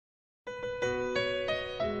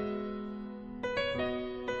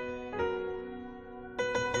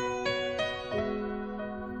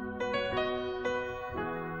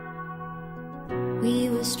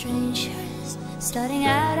strangers, starting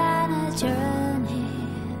out on a journey.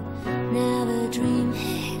 Never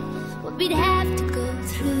dreaming what we'd have to go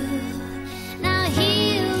through. Now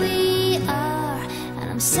here we are, and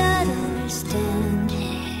I'm suddenly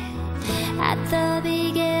standing at the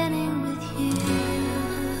beginning with you.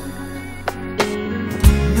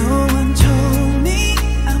 No one told me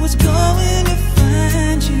I was going to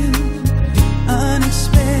find you.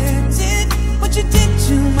 Unexpected, what you did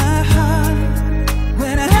to my heart.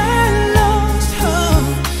 When I lost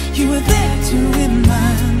hope, you were there to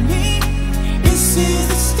remind me this is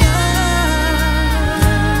the